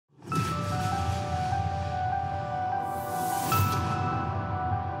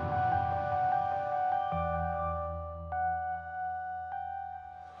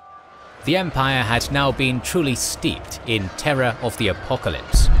The Empire had now been truly steeped in terror of the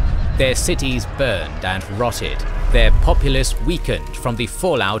apocalypse. Their cities burned and rotted, their populace weakened from the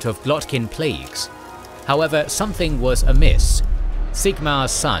fallout of Glotkin plagues. However, something was amiss.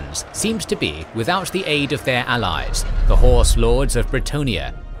 Sigmar's sons seemed to be without the aid of their allies, the Horse Lords of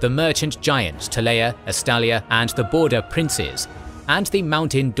Bretonnia, the merchant giants Talea, Astalia, and the border princes, and the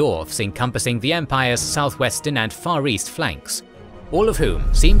mountain dwarfs encompassing the Empire's southwestern and far east flanks, all of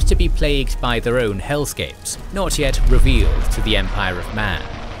whom seemed to be plagued by their own hellscapes, not yet revealed to the Empire of Man.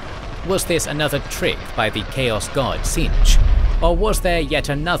 Was this another trick by the Chaos God Tzeentch? Or was there yet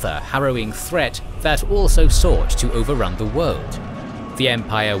another harrowing threat that also sought to overrun the world? The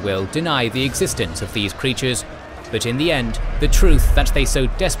Empire will deny the existence of these creatures, but in the end, the truth that they so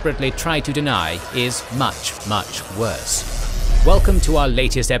desperately try to deny is much, much worse. Welcome to our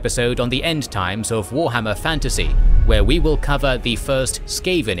latest episode on the end times of Warhammer Fantasy, where we will cover the first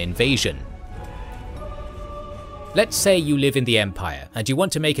Skaven invasion. Let's say you live in the Empire and you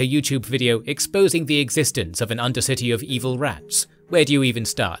want to make a YouTube video exposing the existence of an undercity of evil rats. Where do you even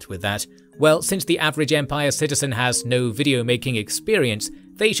start with that? Well, since the average Empire citizen has no video making experience,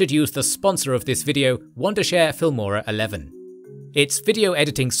 they should use the sponsor of this video, Wondershare Filmora 11. It's video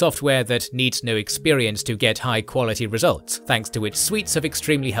editing software that needs no experience to get high quality results, thanks to its suites of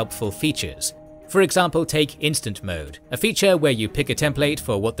extremely helpful features. For example, take Instant Mode, a feature where you pick a template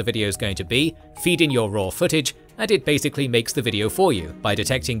for what the video is going to be, feed in your raw footage, and it basically makes the video for you by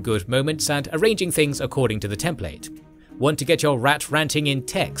detecting good moments and arranging things according to the template. Want to get your rat ranting in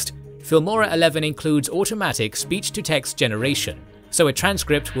text? Filmora 11 includes automatic speech-to-text generation, so a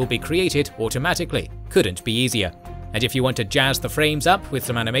transcript will be created automatically. Couldn't be easier. And if you want to jazz the frames up with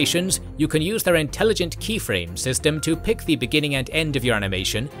some animations, you can use their intelligent keyframe system to pick the beginning and end of your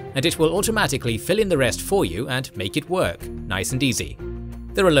animation, and it will automatically fill in the rest for you and make it work. Nice and easy.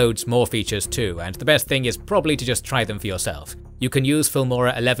 There are loads more features too, and the best thing is probably to just try them for yourself. You can use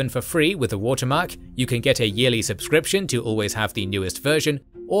Filmora 11 for free with a watermark, you can get a yearly subscription to always have the newest version,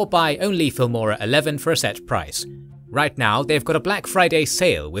 or buy only Filmora 11 for a set price. Right now, they've got a Black Friday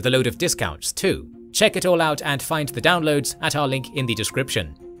sale with a load of discounts too. Check it all out and find the downloads at our link in the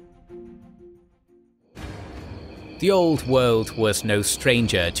description. The old world was no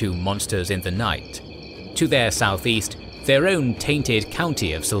stranger to monsters in the night. To their southeast, their own tainted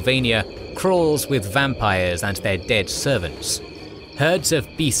county of Sylvania crawls with vampires and their dead servants. Herds of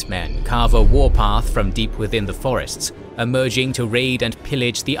beastmen carve a warpath from deep within the forests, emerging to raid and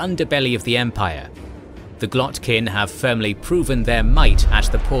pillage the underbelly of the Empire. The Glotkin have firmly proven their might at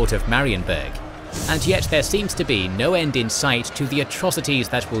the port of Marienburg, and yet there seems to be no end in sight to the atrocities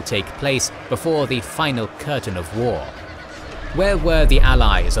that will take place before the final curtain of war. Where were the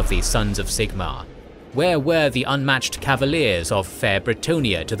allies of the Sons of Sigmar? Where were the unmatched cavaliers of fair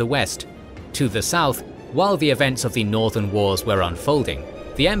Bretonnia to the west? To the south, while the events of the Northern Wars were unfolding,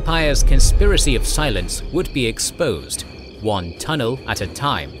 the Empire's conspiracy of silence would be exposed, one tunnel at a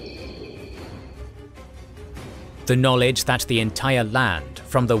time. The knowledge that the entire land,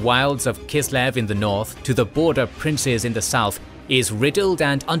 from the wilds of Kislev in the north to the border princes in the south, is riddled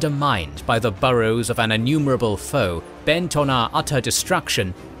and undermined by the burrows of an innumerable foe bent on our utter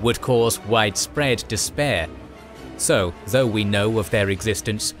destruction, would cause widespread despair. So, though we know of their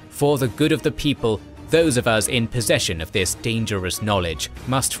existence, for the good of the people, those of us in possession of this dangerous knowledge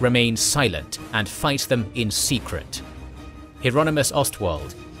must remain silent and fight them in secret. Hieronymus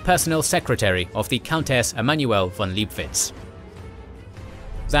Ostwald, personal secretary of the Countess Emanuel von Leibwitz.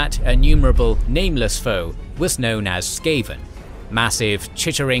 That innumerable, nameless foe was known as Skaven, massive,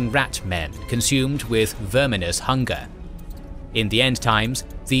 chittering rat men consumed with verminous hunger. In the end times,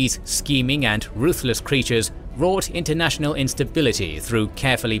 these scheming and ruthless creatures wrought international instability through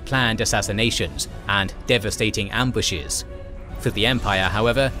carefully planned assassinations and devastating ambushes. For the Empire,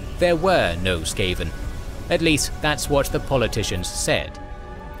 however, there were no Skaven. At least that's what the politicians said.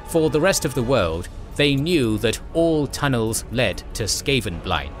 For the rest of the world, they knew that all tunnels led to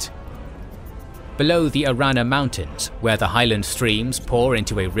Skavenblight. Below the Arana Mountains, where the highland streams pour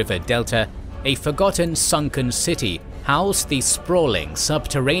into a river delta, a forgotten sunken city housed the sprawling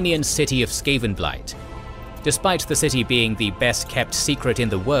subterranean city of Skavenblight. Despite the city being the best kept secret in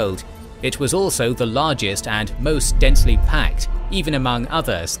the world, it was also the largest and most densely packed, even among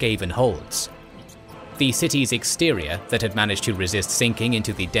other Skaven holds. The city's exterior, that had managed to resist sinking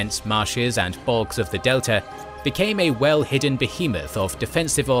into the dense marshes and bogs of the delta, became a well-hidden behemoth of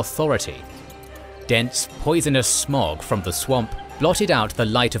defensive authority. Dense, poisonous smog from the swamp blotted out the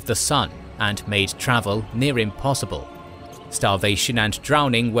light of the sun and made travel near impossible. Starvation and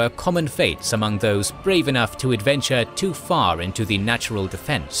drowning were common fates among those brave enough to adventure too far into the natural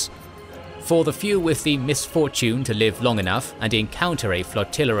defense. For the few with the misfortune to live long enough and encounter a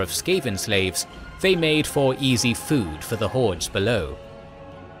flotilla of Skaven slaves, they made for easy food for the hordes below.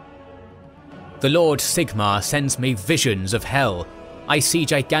 The Lord Sigmar sends me visions of hell. I see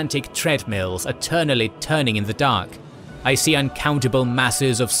gigantic treadmills eternally turning in the dark. I see uncountable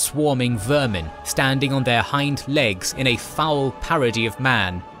masses of swarming vermin standing on their hind legs in a foul parody of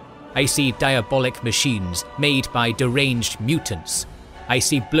man. I see diabolic machines made by deranged mutants. I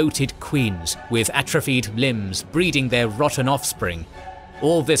see bloated queens with atrophied limbs breeding their rotten offspring.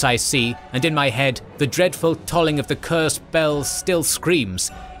 All this I see, and in my head, the dreadful tolling of the cursed bells still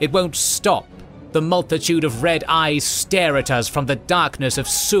screams. It won't stop. The multitude of red eyes stare at us from the darkness of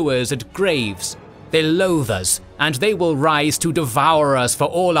sewers and graves. They loathe us, and they will rise to devour us for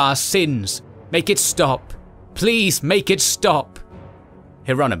all our sins. Make it stop. Please make it stop.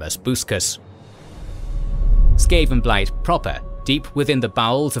 Hieronymus Buscus. Skavenblight proper, deep within the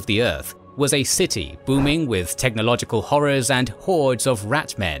bowels of the earth, was a city booming with technological horrors and hordes of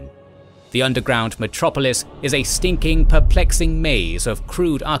rat-men. The underground metropolis is a stinking, perplexing maze of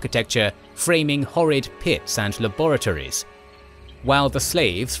crude architecture framing horrid pits and laboratories. While the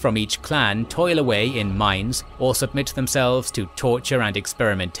slaves from each clan toil away in mines or submit themselves to torture and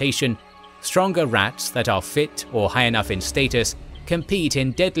experimentation, stronger rats that are fit or high enough in status compete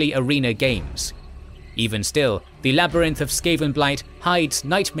in deadly arena games. Even still, the labyrinth of Skavenblight hides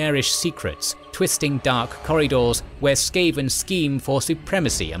nightmarish secrets, twisting dark corridors where Skaven scheme for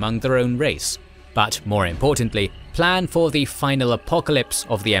supremacy among their own race, but more importantly, plan for the final apocalypse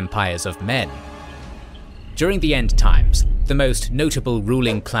of the empires of men. During the end times, the most notable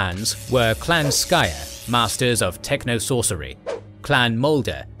ruling clans were Clan Skyer, masters of techno-sorcery, Clan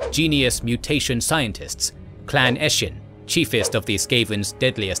Moulder, genius mutation scientists, Clan Eshin, chiefest of the Skaven's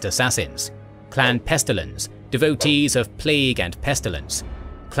deadliest assassins, Clan Pestilens, devotees of plague and pestilence,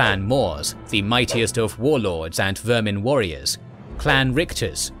 Clan Moors, the mightiest of warlords and vermin warriors, Clan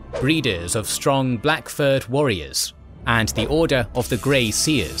Richters, breeders of strong black-furred warriors, and the Order of the Grey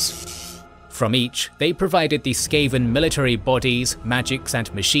Seers. From each, they provided the Skaven military bodies, magics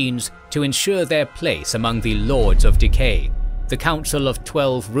and machines to ensure their place among the Lords of Decay, the Council of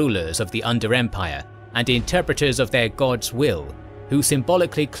 12 rulers of the Under-Empire, and interpreters of their god's will, who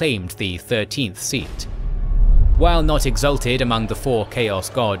symbolically claimed the 13th seat. While not exalted among the 4 Chaos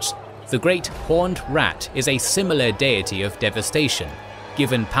gods, the Great Horned Rat is a similar deity of devastation,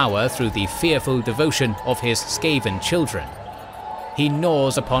 given power through the fearful devotion of his Skaven children. He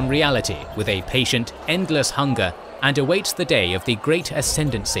gnaws upon reality with a patient, endless hunger and awaits the day of the Great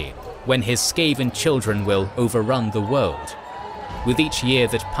Ascendancy, when his Skaven children will overrun the world. With each year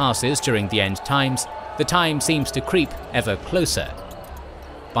that passes during the end times, the time seems to creep ever closer.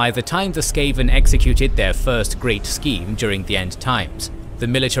 By the time the Skaven executed their first great scheme during the end times, the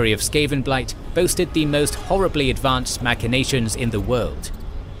military of Skavenblight boasted the most horribly advanced machinations in the world.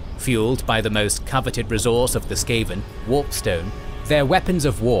 Fueled by the most coveted resource of the Skaven, Warpstone, their weapons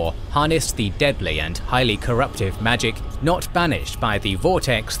of war harnessed the deadly and highly corruptive magic not banished by the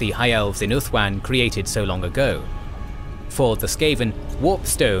vortex the High Elves in Uthwan created so long ago. For the Skaven,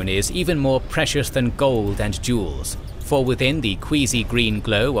 Warpstone is even more precious than gold and jewels, for within the queasy green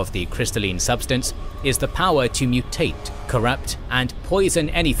glow of the crystalline substance is the power to mutate, corrupt, and poison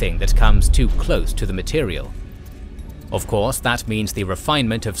anything that comes too close to the material. Of course, that means the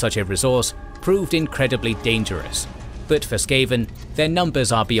refinement of such a resource proved incredibly dangerous, but for Skaven, their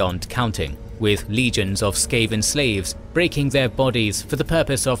numbers are beyond counting, with legions of Skaven slaves breaking their bodies for the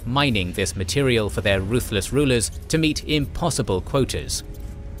purpose of mining this material for their ruthless rulers to meet impossible quotas.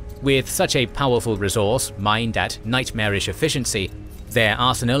 With such a powerful resource mined at nightmarish efficiency, their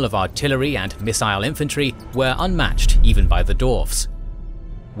arsenal of artillery and missile infantry were unmatched even by the dwarfs.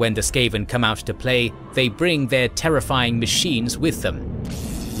 When the Skaven come out to play, they bring their terrifying machines with them.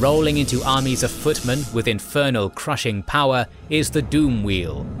 Rolling into armies of footmen with infernal crushing power is the Doom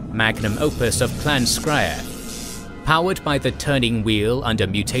Wheel, magnum opus of Clan Skryre. Powered by the turning wheel under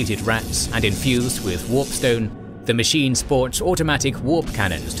mutated rats and infused with Warpstone, the machine sports automatic warp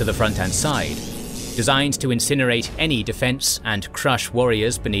cannons to the front and side. Designed to incinerate any defense and crush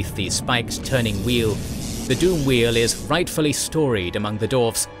warriors beneath the spiked turning wheel, the Doom Wheel is rightfully storied among the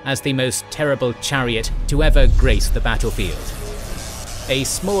dwarfs as the most terrible chariot to ever grace the battlefield. A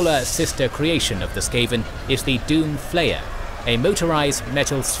smaller sister creation of the Skaven is the Doom Flayer, a motorized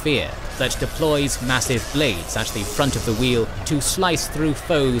metal sphere that deploys massive blades at the front of the wheel to slice through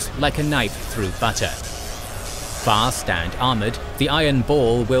foes like a knife through butter. Fast and armoured, the iron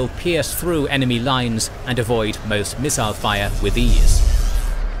ball will pierce through enemy lines and avoid most missile fire with ease.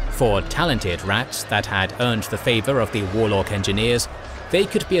 For talented rats that had earned the favour of the Warlock engineers, they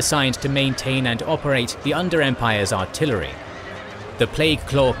could be assigned to maintain and operate the Under-Empire's artillery. The Plague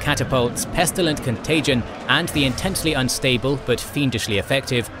Claw catapults, Pestilent Contagion, and the intensely unstable but fiendishly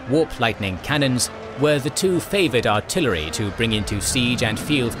effective Warp Lightning cannons were the two favoured artillery to bring into siege and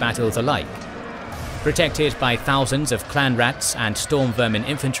field battles alike. Protected by thousands of clan rats and storm vermin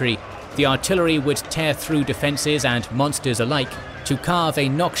infantry, the artillery would tear through defences and monsters alike to carve a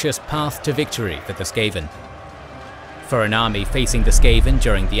noxious path to victory for the Skaven. For an army facing the Skaven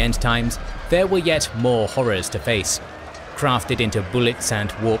during the end times, there were yet more horrors to face. Crafted into bullets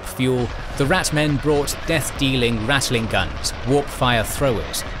and warp fuel, the Ratmen brought death-dealing rattling guns, warp fire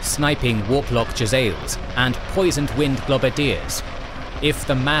throwers, sniping warplock Jezzails, and poisoned wind globadiers. If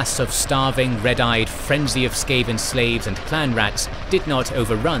the mass of starving, red-eyed frenzy of Skaven slaves and clan rats did not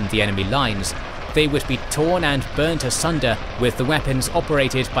overrun the enemy lines, they would be torn and burnt asunder with the weapons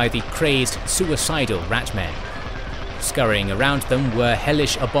operated by the crazed, suicidal Ratmen. Scurrying around them were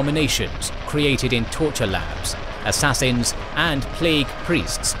hellish abominations created in torture labs, assassins, and plague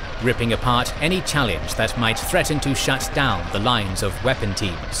priests, ripping apart any challenge that might threaten to shut down the lines of weapon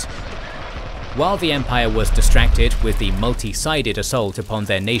teams. While the Empire was distracted with the multi-sided assault upon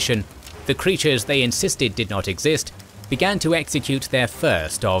their nation, the creatures they insisted did not exist began to execute their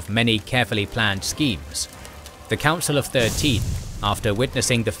first of many carefully planned schemes. The Council of 13, after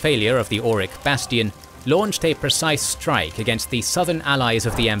witnessing the failure of the Auric Bastion, launched a precise strike against the southern allies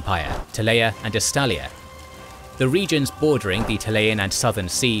of the Empire, Teleia and Estalia. The regions bordering the Telean and Southern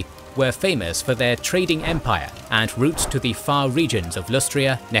Sea were famous for their trading empire and routes to the far regions of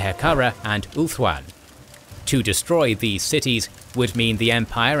Lustria, Nehekara, and Ulthuan. To destroy these cities would mean the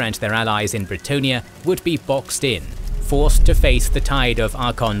Empire and their allies in Bretonnia would be boxed in, forced to face the tide of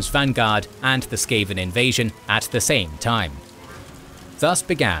Archon's vanguard and the Skaven invasion at the same time. Thus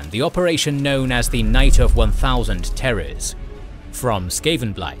began the operation known as the Night of 1000 Terrors. From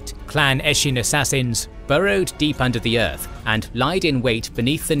Skavenblight, Clan Eshin assassins burrowed deep under the earth and lied in wait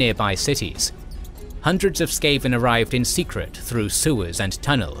beneath the nearby cities. Hundreds of Skaven arrived in secret through sewers and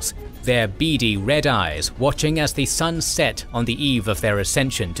tunnels, their beady red eyes watching as the sun set on the eve of their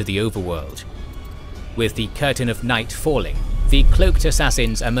ascension to the overworld. With the curtain of night falling, the cloaked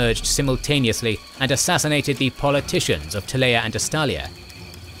assassins emerged simultaneously and assassinated the politicians of Teleia and Estalia.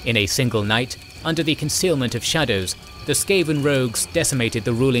 In a single night, under the concealment of shadows, the Skaven rogues decimated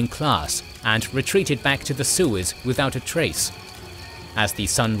the ruling class and retreated back to the sewers without a trace. As the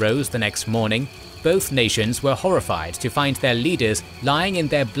sun rose the next morning, both nations were horrified to find their leaders lying in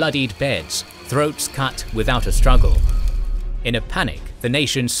their bloodied beds, throats cut without a struggle. In a panic, the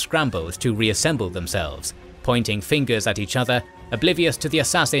nations scrambled to reassemble themselves, pointing fingers at each other, oblivious to the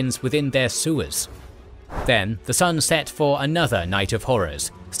assassins within their sewers. Then, the sun set for another night of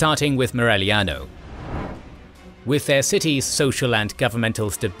horrors, starting with Morelliano. With their city's social and governmental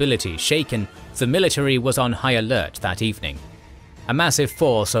stability shaken, the military was on high alert that evening. A massive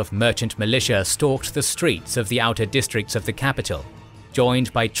force of merchant militia stalked the streets of the outer districts of the capital,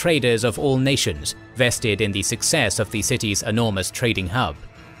 joined by traders of all nations, vested in the success of the city's enormous trading hub.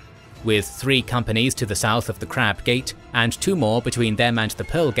 With 3 companies to the south of the Crab Gate, and 2 more between them and the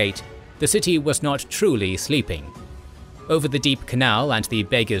Pearl Gate, the city was not truly sleeping. Over the deep canal and the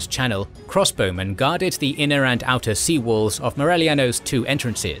Beggar's Channel, crossbowmen guarded the inner and outer seawalls of Morelliano's 2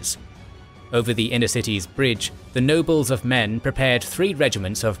 entrances. Over the inner city's bridge, the nobles of men prepared 3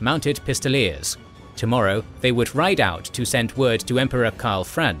 regiments of mounted pistoliers. Tomorrow, they would ride out to send word to Emperor Karl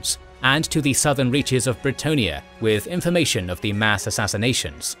Franz and to the southern reaches of Bretonnia with information of the mass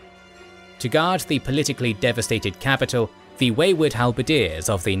assassinations. To guard the politically devastated capital, the wayward halberdiers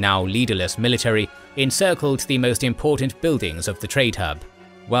of the now leaderless military encircled the most important buildings of the trade hub,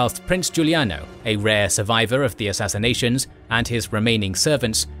 whilst Prince Giuliano, a rare survivor of the assassinations, and his remaining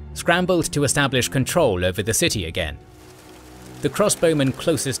servants scrambled to establish control over the city again. The crossbowmen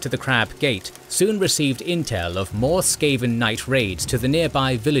closest to the Crab Gate soon received intel of more Skaven night raids to the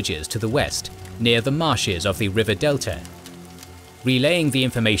nearby villages to the west, near the marshes of the river delta. Relaying the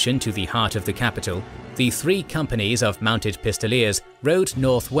information to the heart of the capital, the 3 companies of mounted pistoliers rode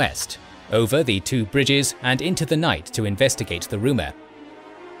northwest, over the 2 bridges and into the night to investigate the rumour.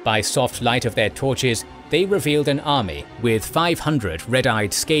 By soft light of their torches, they revealed an army with 500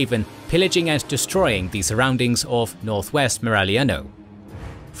 red-eyed Skaven pillaging and destroying the surroundings of northwest Morelliano.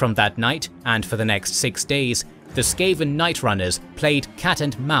 From that night, and for the next 6 days, the Skaven Night Runners played cat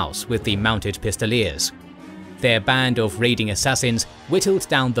and mouse with the mounted pistoliers. Their band of raiding assassins whittled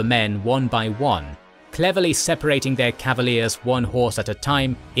down the men one by one, cleverly separating their cavaliers 1 horse at a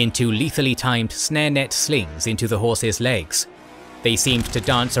time into lethally timed snare net slings into the horses' legs. They seemed to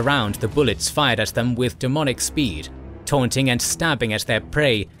dance around the bullets fired at them with demonic speed, taunting and stabbing at their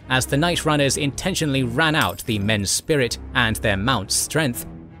prey as the Night Runners intentionally ran out the men's spirit and their mounts' strength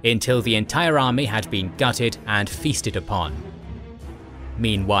until the entire army had been gutted and feasted upon.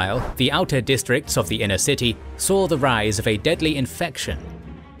 Meanwhile, the outer districts of the inner city saw the rise of a deadly infection.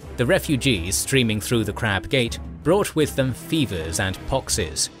 The refugees streaming through the Crab Gate brought with them fevers and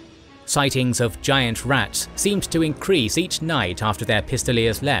poxes. Sightings of giant rats seemed to increase each night after their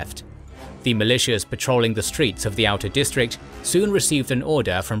pistoliers left. The militias patrolling the streets of the outer district soon received an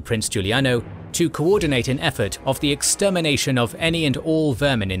order from Prince Giuliano to coordinate an effort of the extermination of any and all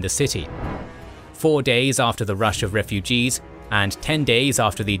vermin in the city. 4 days after the rush of refugees, and 10 days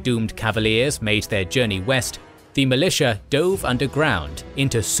after the doomed cavaliers made their journey west, the militia dove underground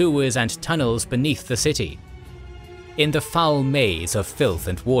into sewers and tunnels beneath the city. In the foul maze of filth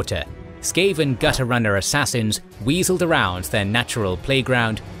and water, Skaven gutter runner assassins weaseled around their natural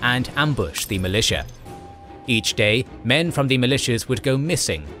playground and ambushed the militia. Each day, men from the militias would go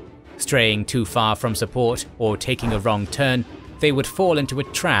missing. Straying too far from support or taking a wrong turn, they would fall into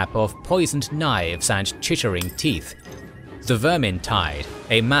a trap of poisoned knives and chittering teeth. The Vermin Tide,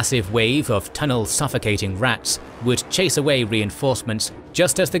 a massive wave of tunnel-suffocating rats, would chase away reinforcements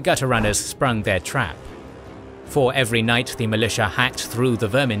just as the gutter runners sprung their trap. For every night the militia hacked through the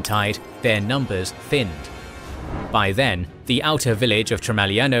Vermintide, their numbers thinned. By then, the outer village of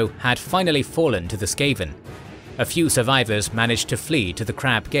Tremaliano had finally fallen to the Skaven. A few survivors managed to flee to the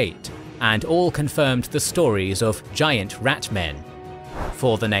Crab Gate, and all confirmed the stories of giant rat men.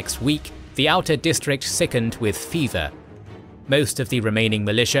 For the next week, the outer district sickened with fever. Most of the remaining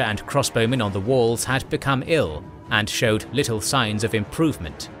militia and crossbowmen on the walls had become ill, and showed little signs of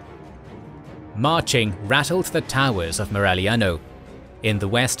improvement. Marching rattled the towers of Moraliano. In the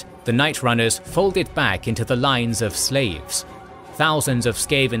west, the Night Runners folded back into the lines of slaves. Thousands of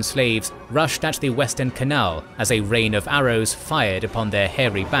Skaven slaves rushed at the western canal as a rain of arrows fired upon their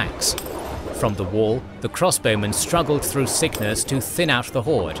hairy backs. From the wall, the crossbowmen struggled through sickness to thin out the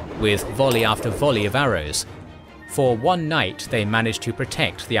horde with volley after volley of arrows. For one night they managed to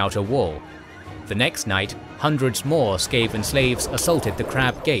protect the outer wall. The next night, hundreds more Skaven slaves assaulted the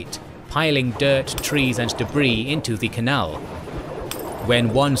Crab Gate, piling dirt, trees and debris into the canal.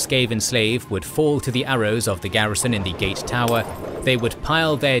 When one Skaven slave would fall to the arrows of the garrison in the gate tower, they would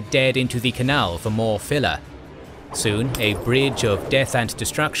pile their dead into the canal for more filler. Soon, a bridge of death and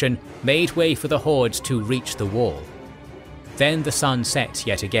destruction made way for the hordes to reach the wall. Then the sun set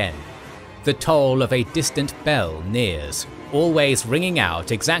yet again. The toll of a distant bell nears, always ringing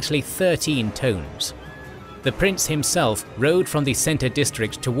out exactly 13 tones. The prince himself rode from the center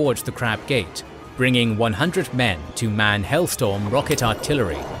district towards the Crab Gate, bringing 100 men to man Hellstorm rocket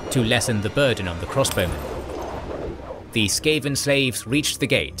artillery to lessen the burden on the crossbowmen. The Skaven slaves reached the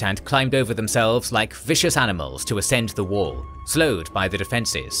gate and climbed over themselves like vicious animals to ascend the wall, slowed by the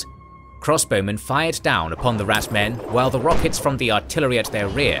defences. Crossbowmen fired down upon the rat men while the rockets from the artillery at their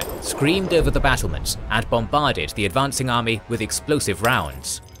rear screamed over the battlements and bombarded the advancing army with explosive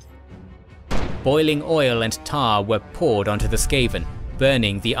rounds. Boiling oil and tar were poured onto the Skaven,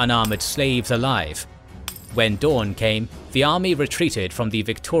 burning the unarmoured slaves alive. When dawn came, the army retreated from the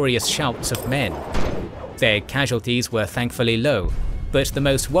victorious shouts of men. Their casualties were thankfully low, but the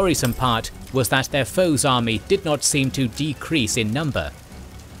most worrisome part was that their foe's army did not seem to decrease in number.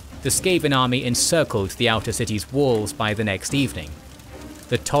 The Skaven army encircled the outer city's walls by the next evening.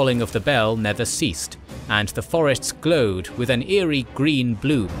 The tolling of the bell never ceased, and the forests glowed with an eerie green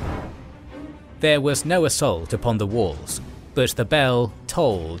bloom. There was no assault upon the walls, but the bell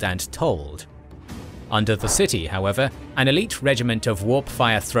tolled and tolled. Under the city, however, an elite regiment of warp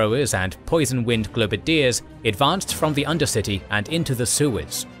fire throwers and poison wind globadiers advanced from the undercity and into the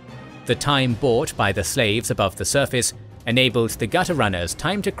sewers. The time bought by the slaves above the surface enabled the gutter runners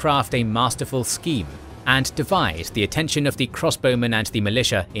time to craft a masterful scheme and divide the attention of the crossbowmen and the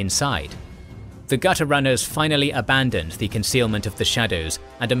militia inside. The gutter runners finally abandoned the concealment of the shadows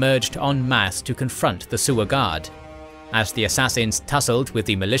and emerged en masse to confront the sewer guard. As the assassins tussled with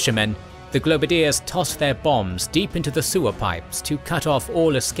the militiamen, the globadiers tossed their bombs deep into the sewer pipes to cut off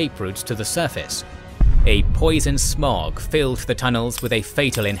all escape routes to the surface. A poison smog filled the tunnels with a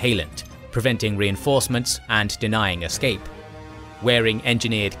fatal inhalant, preventing reinforcements and denying escape. Wearing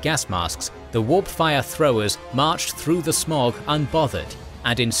engineered gas masks, the warp fire throwers marched through the smog unbothered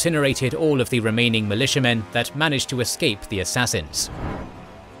and incinerated all of the remaining militiamen that managed to escape the assassins.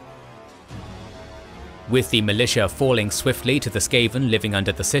 With the militia falling swiftly to the Skaven living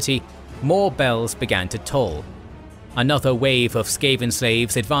under the city, more bells began to toll. Another wave of Skaven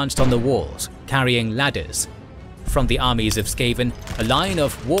slaves advanced on the walls, carrying ladders. from the armies of Skaven, a line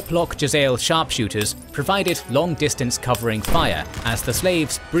of Warplock Jezzail sharpshooters provided long-distance covering fire as the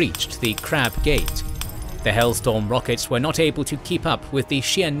slaves breached the Crab Gate. The Hellstorm rockets were not able to keep up with the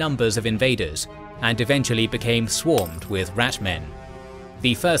sheer numbers of invaders, and eventually became swarmed with Ratmen.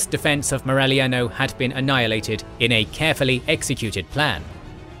 The first defense of Maragliano had been annihilated in a carefully executed plan.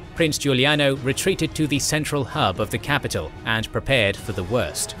 Prince Giuliano retreated to the central hub of the capital and prepared for the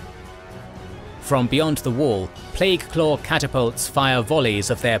worst. From beyond the wall, Plague Claw catapults fire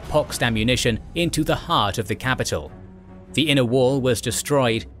volleys of their poxed ammunition into the heart of the capital. The inner wall was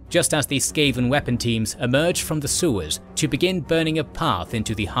destroyed just as the Skaven weapon teams emerged from the sewers to begin burning a path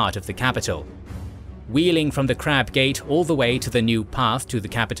into the heart of the capital. Wheeling from the Crab Gate all the way to the new path to the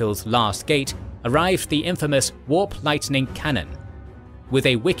capital's last gate arrived the infamous Warp Lightning Cannon. With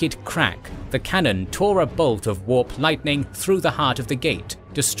a wicked crack, the cannon tore a bolt of warp lightning through the heart of the gate,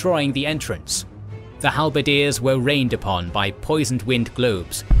 destroying the entrance. The halberdiers were rained upon by poisoned wind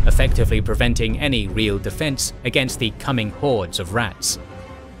globes, effectively preventing any real defense against the coming hordes of rats.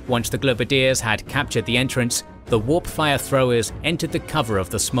 Once the globadiers had captured the entrance, the warp fire throwers entered the cover of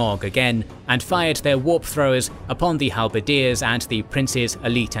the smog again and fired their warp throwers upon the halberdiers and the prince's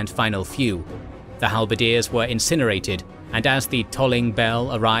elite and final few. The halberdiers were incinerated, and as the tolling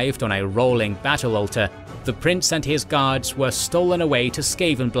bell arrived on a rolling battle altar, the prince and his guards were stolen away to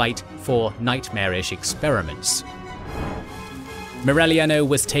Skavenblight for nightmarish experiments. Maragliano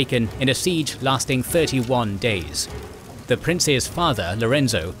was taken in a siege lasting 31 days. The prince's father,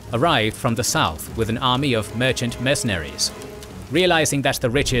 Lorenzo, arrived from the south with an army of merchant mercenaries. Realizing that the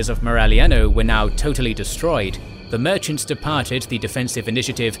riches of Maragliano were now totally destroyed, the merchants departed the defensive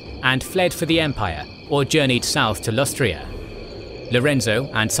initiative and fled for the Empire, or journeyed south to Lustria. Lorenzo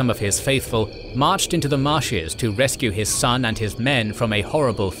and some of his faithful marched into the marshes to rescue his son and his men from a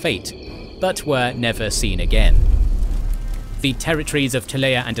horrible fate, but were never seen again. The territories of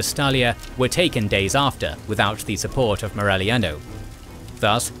Telea and Estalia were taken days after without the support of Maragliano.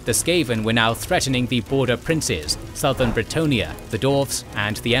 Thus, the Skaven were now threatening the border princes, southern Bretonnia, the Dwarfs,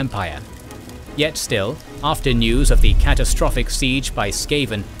 and the Empire. Yet still, after news of the catastrophic siege by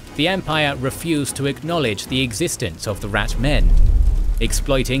Skaven, the Empire refused to acknowledge the existence of the Rat Men.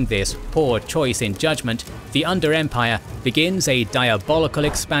 Exploiting this poor choice in judgment, the Under-Empire begins a diabolical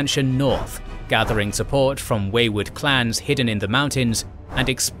expansion north, gathering support from wayward clans hidden in the mountains and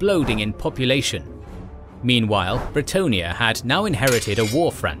exploding in population. Meanwhile, Bretonnia had now inherited a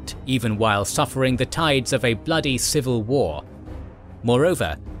war front, even while suffering the tides of a bloody civil war.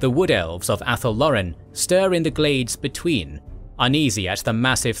 Moreover, the Wood Elves of Athelloren stir in the glades between, uneasy at the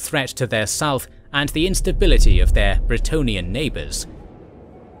massive threat to their south and the instability of their Bretonnian neighbours.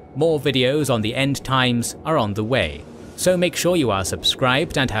 More videos on the end times are on the way, so make sure you are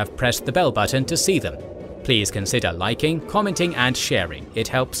subscribed and have pressed the bell button to see them. Please consider liking, commenting and sharing, it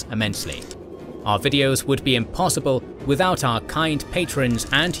helps immensely. Our videos would be impossible without our kind patrons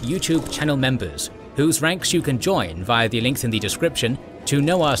and YouTube channel members, whose ranks you can join via the links in the description to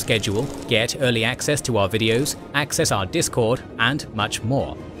know our schedule, get early access to our videos, access our Discord, and much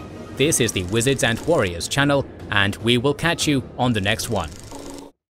more. This is the Wizards and Warriors channel, and we will catch you on the next one.